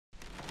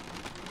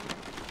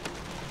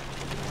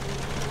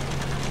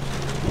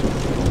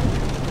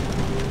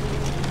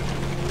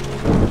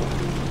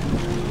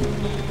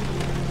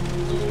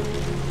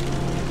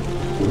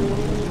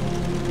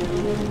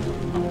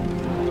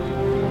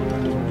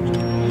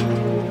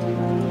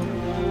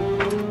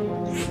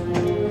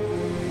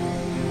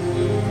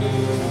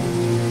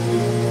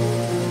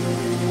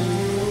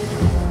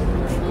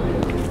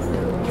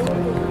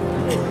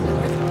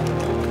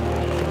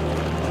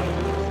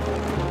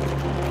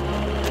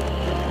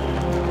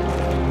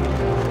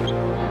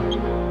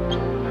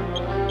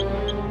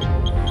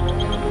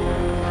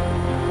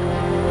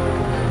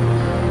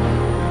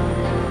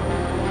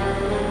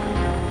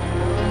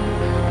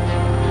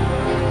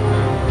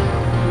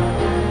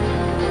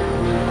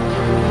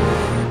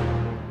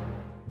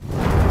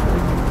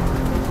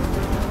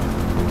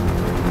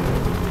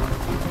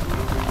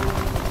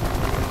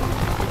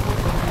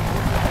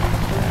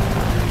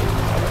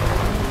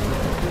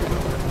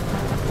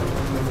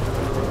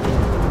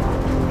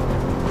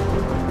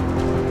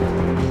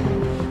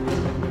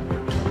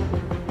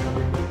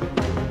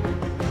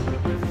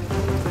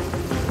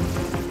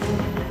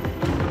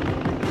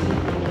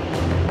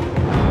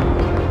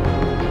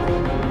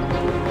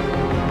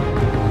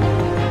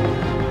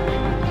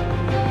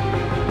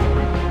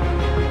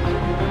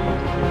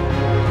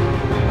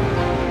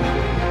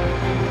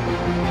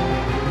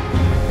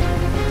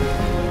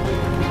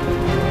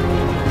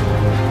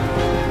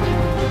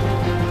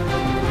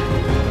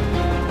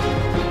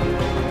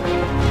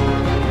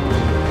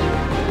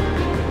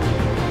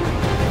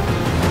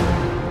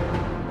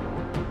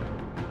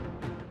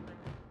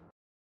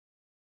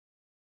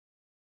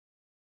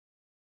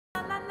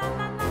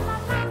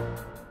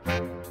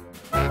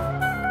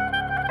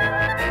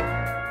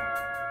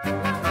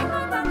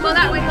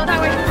That way, go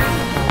that way.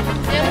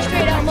 Down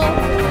straight, Elmo.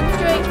 Down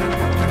straight.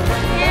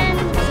 And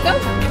let's go.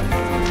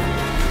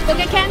 Go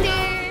get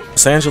candy.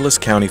 Los Angeles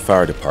County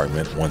Fire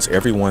Department wants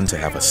everyone to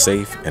have a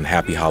safe and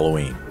happy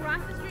Halloween.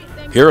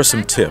 Here are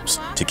some tips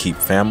to keep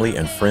family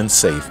and friends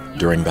safe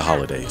during the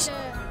holidays.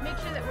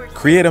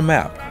 Create a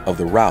map of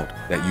the route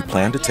that you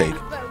plan to take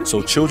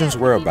so children's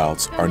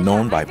whereabouts are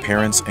known by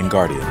parents and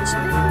guardians.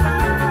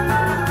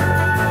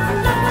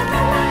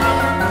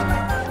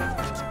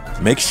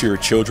 Make sure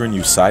children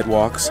use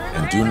sidewalks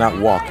and do not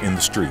walk in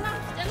the street.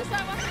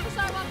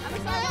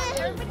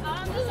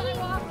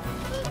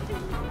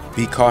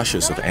 Be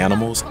cautious of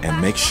animals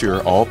and make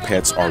sure all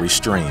pets are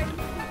restrained.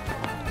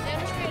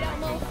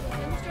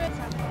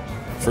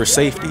 For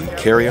safety,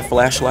 carry a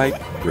flashlight,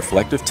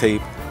 reflective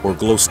tape, or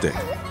glow stick.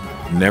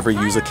 Never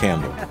use a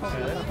candle.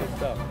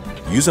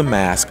 Use a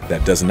mask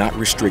that does not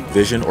restrict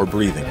vision or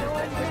breathing.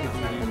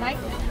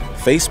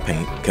 Face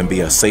paint can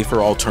be a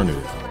safer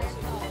alternative.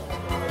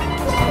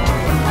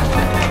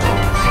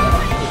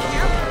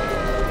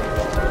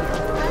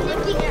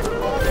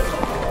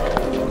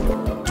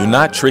 Do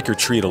not trick or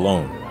treat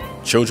alone.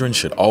 Children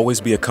should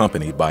always be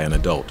accompanied by an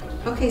adult.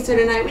 Okay, so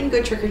tonight when you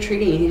go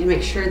trick-or-treating, you need to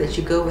make sure that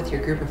you go with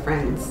your group of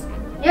friends.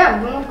 Yeah,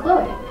 I'm going with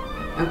Chloe.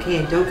 Okay,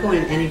 and don't go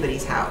in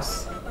anybody's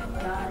house.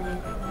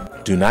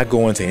 Do not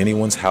go into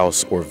anyone's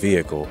house or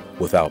vehicle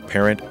without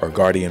parent or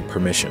guardian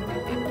permission.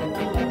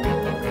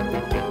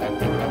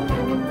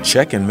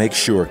 Check and make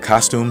sure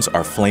costumes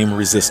are flame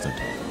resistant.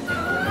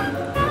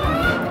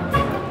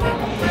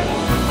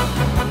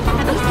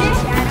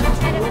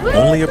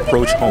 Only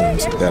approach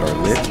homes that are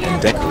lit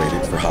and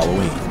decorated for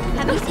Halloween.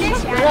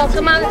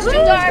 Come on, it's too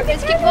dark.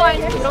 Let's keep going.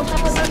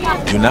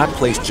 Do not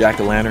place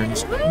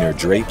jack-o'-lanterns near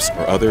drapes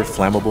or other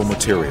flammable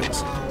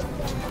materials.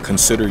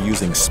 Consider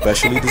using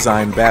specially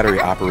designed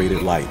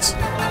battery-operated lights.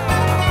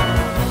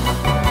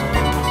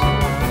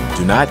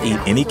 Do not eat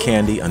any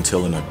candy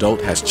until an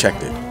adult has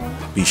checked it.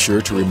 Be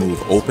sure to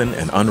remove open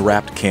and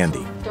unwrapped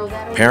candy.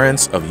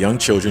 Parents of young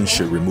children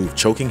should remove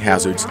choking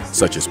hazards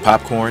such as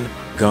popcorn,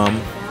 gum,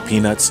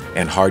 peanuts,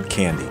 and hard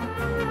candy.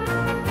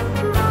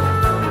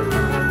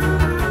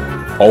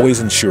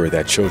 Always ensure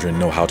that children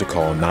know how to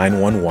call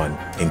 911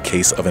 in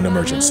case of an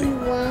emergency.